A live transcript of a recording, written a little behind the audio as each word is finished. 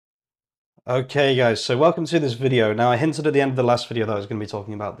Okay guys, so welcome to this video. Now I hinted at the end of the last video that I was going to be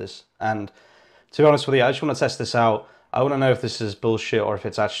talking about this, and to be honest with you, I just want to test this out. I want to know if this is bullshit or if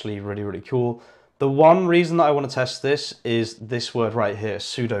it's actually really cool. The one reason that I want to test this is this word right here,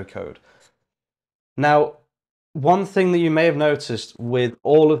 pseudocode. Now, one thing that you may have noticed with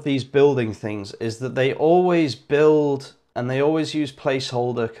all of these building things is that they always build and they always use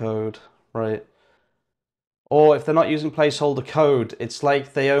placeholder code, right? Or if they're not using placeholder code, it's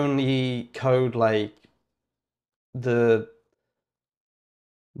like they only code like the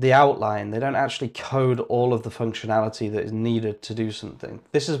outline. They don't actually code all of the functionality that is needed to do something.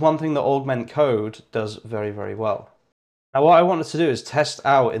 This is one thing that Augment Code does very well. Now what I wanted to do is test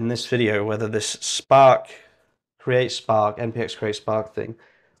out in this video whether this SPARC create SPARC, NPX create SPARC thing,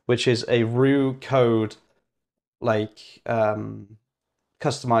 which is a Rue code like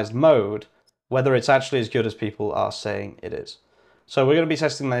customized mode, whether it's actually as good as people are saying it is. So we're going to be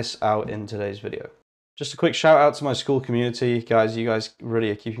testing this out in today's video. Just a quick shout out to my Skool community. Guys, you guys really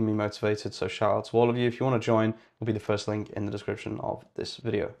are keeping me motivated, so shout out to all of you. If you want to join, it'll be the first link in the description of this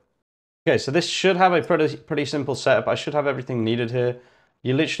video. Okay, so this should have a pretty simple setup. I should have everything needed here.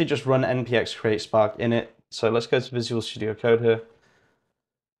 You literally just run npx create SPARC in it. So let's go to Visual Studio Code here.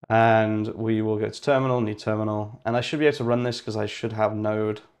 And we will go to terminal, new terminal. And I should be able to run this because I should have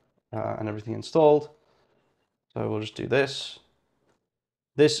Node and everything installed. So we'll just do this.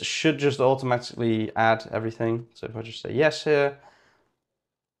 This should just automatically add everything. So if I just say yes here,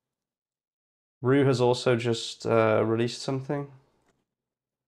 Rue has also just released something.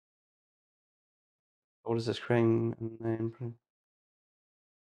 What is this? Creating a name.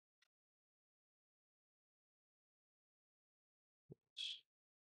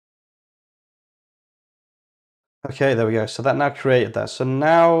 Okay, there we go. So that now created that. So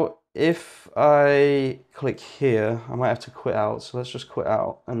now if I click here, I might have to quit out. So let's just quit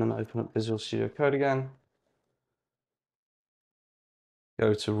out and then open up Visual Studio Code again.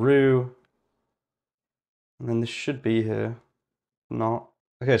 Go to Rue. And then this should be here. Not.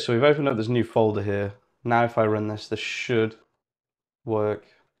 Okay, so we've opened up this new folder here. Now if I run this, this should work.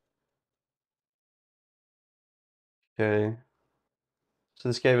 Okay. So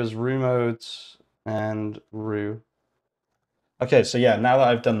this gave us Rue modes and Rue. Okay, so yeah, now that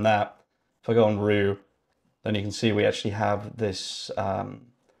I've done that, if I go on Rue, then you can see we actually have this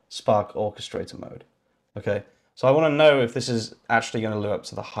SPARC orchestrator mode. Okay, so I want to know if this is actually going to live up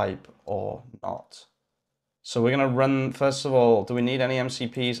to the hype or not. So we're going to run, first of all, do we need any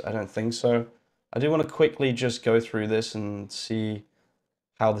MCPs? I don't think so. I do want to quickly just go through this and see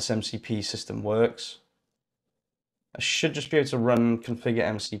how this MCP system works. I should just be able to run configure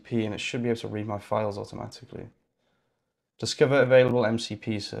MCP and it should be able to read my files automatically. Discover available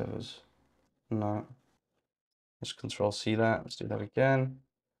MCP servers. No. Let's Control C that. Let's do that again.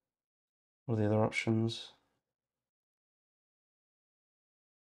 What are the other options?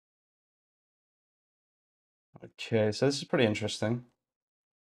 Okay, so this is pretty interesting.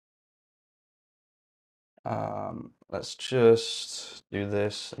 Let's just do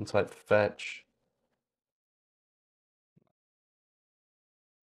this and type fetch.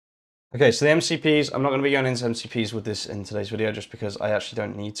 Okay, so the MCPs, I'm not going to be going into MCPs with this in today's video just because I actually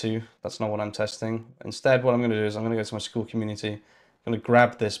don't need to. That's not what I'm testing. Instead, what I'm going to do is I'm going to go to my Skool community. I'm going to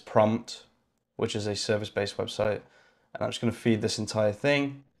grab this prompt, which is a service-based website, and I'm just going to feed this entire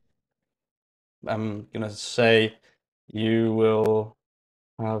thing. I'm going to say you will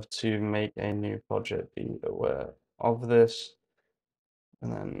have to make a new project, be aware of this,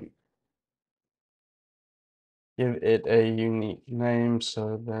 and then give it a unique name.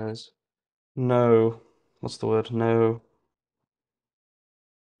 So there's no, what's the word? No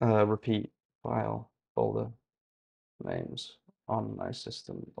repeat file folder names on my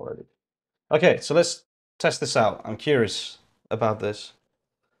system already. Okay, so let's test this out. I'm curious about this.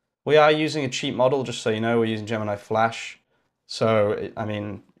 We are using a cheap model, just so you know. We're using Gemini Flash. So, I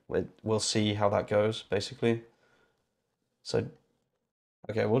mean, we'll see how that goes, basically. So,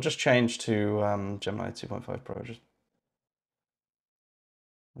 okay, we'll just change to Gemini 2.5 Pro.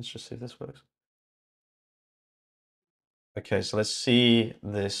 Let's just see if this works. Okay, so let's see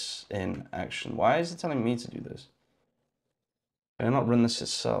this in action. Why is it telling me to do this? Can I not run this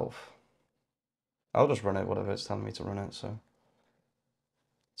itself? I'll just run it, whatever it's telling me to run it,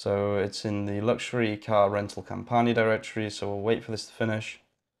 So it's in the luxury car rental Campania directory, so we'll wait for this to finish.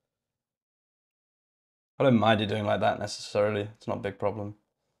 I don't mind it doing like that necessarily, it's not a big problem.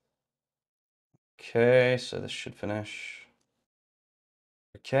 Okay, so this should finish.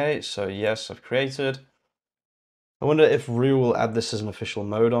 Okay, so yes, I've created. I wonder if Rue will add this as an official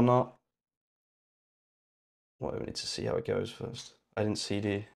mode or not. Well, we need to see how it goes first. I didn't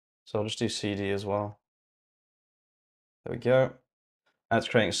CD. So I'll just do CD as well. There we go. Now it's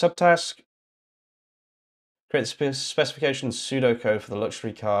creating a subtask. Create the specification pseudocode for the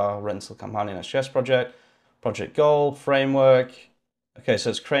luxury car rental companion SGS project. Project goal, framework. Okay, so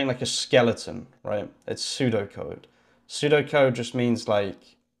it's creating like a skeleton, right? It's pseudocode. Pseudocode just means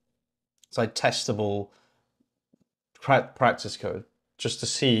like, it's like testable practice code, just to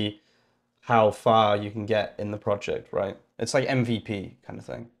see how far you can get in the project, right? It's like MVP kind of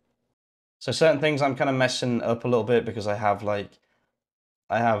thing. So certain things I'm kind of messing up a little bit because I have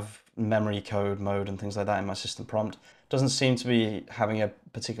memory code mode and things like that in my system prompt. Doesn't seem to be having a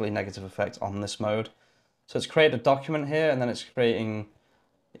particularly negative effect on this mode. So it's created a document here, and then it's creating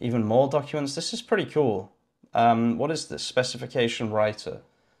even more documents. This is pretty cool. What is this? Specification writer.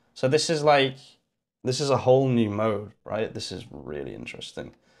 So this is a whole new mode, right? This is really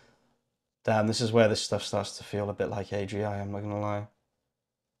interesting. Damn, this is where this stuff starts to feel a bit like AGI, I'm not gonna lie.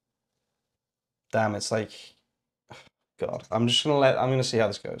 Damn, it's like, God, I'm gonna see how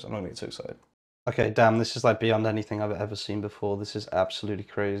this goes. I'm not gonna get too excited. Okay, damn, this is like beyond anything I've ever seen before. This is absolutely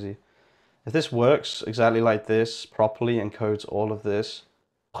crazy. If this works exactly like this, properly encodes all of this,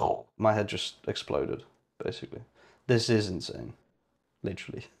 my head just exploded, basically. This is insane,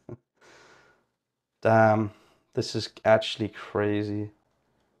 literally. Damn, this is actually crazy.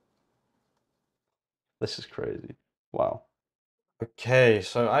 This is crazy. Wow. Okay,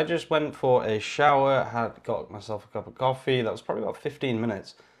 so I just went for a shower, had got myself a cup of coffee. That was probably about 15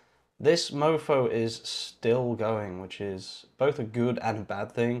 minutes. This mofo is still going, which is both a good and a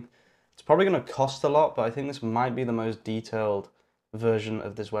bad thing. It's probably going to cost a lot, but I think this might be the most detailed version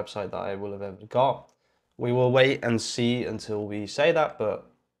of this website that I will have ever got. We will wait and see until we say that, but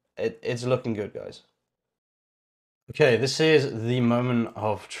it's looking good, guys. Okay, this is the moment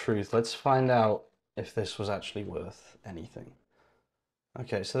of truth. Let's find out if this was actually worth anything.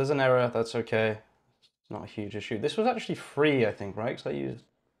 Okay, so there's an error. That's okay. It's not a huge issue. This was actually free, I think, right? Because I used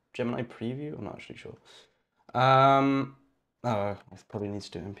Gemini Preview. I'm not actually sure. Oh, I probably need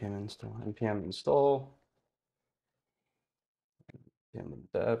to do npm install. npm install. npm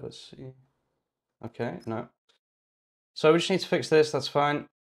dev. Let's see. Okay, no. So we just need to fix this. That's fine.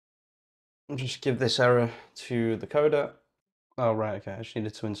 I'll just give this error to the coder. Oh, right. Okay, I just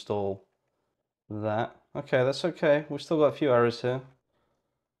needed to install that. Okay, that's okay. We've still got a few errors here.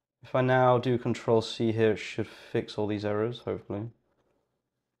 If I now do Control C here, it should fix all these errors, hopefully.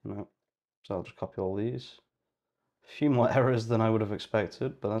 No. So I'll just copy all these. A few more errors than I would have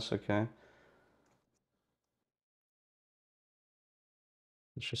expected, but that's okay.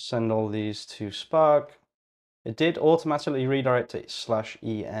 Let's just send all these to SPARC. It did automatically redirect to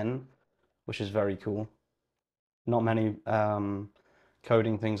 /en, which is very cool. Not many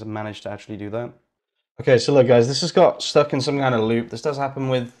coding things have managed to actually do that. Okay, so look guys, this has got stuck in some kind of loop. This does happen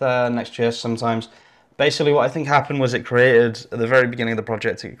with Next.js sometimes. Basically what I think happened was it created, at the very beginning of the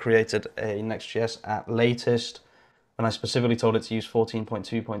project, it created a Next.js at latest, and I specifically told it to use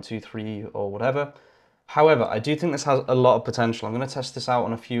 14.2.23 or whatever. However, I do think this has a lot of potential. I'm going to test this out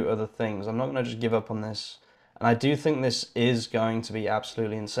on a few other things. I'm not going to just give up on this. And I do think this is going to be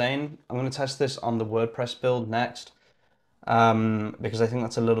absolutely insane. I'm going to test this on the WordPress build next, because I think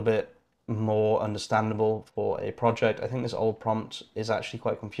that's a little bit more understandable for a project. I think this old prompt is actually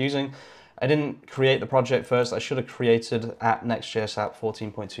quite confusing. I didn't create the project first. I should have created at Next.js app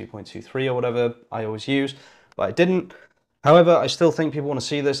 14.2.23 or whatever I always use, but I didn't. However, I still think people want to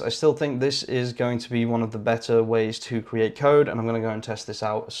see this. I still think this is going to be one of the better ways to create code, and I'm going to go and test this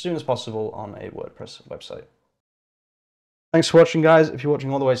out as soon as possible on a WordPress website. Thanks for watching, guys. If you're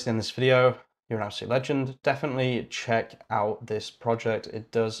watching all the way to the end of this video, you're an absolute legend. Definitely check out this project.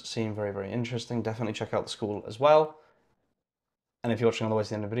 It does seem very, very interesting. Definitely check out the Skool as well. And if you're watching all the way to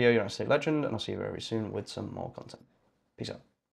the end of the video, you're an absolute legend, and I'll see you very soon with some more content. Peace out.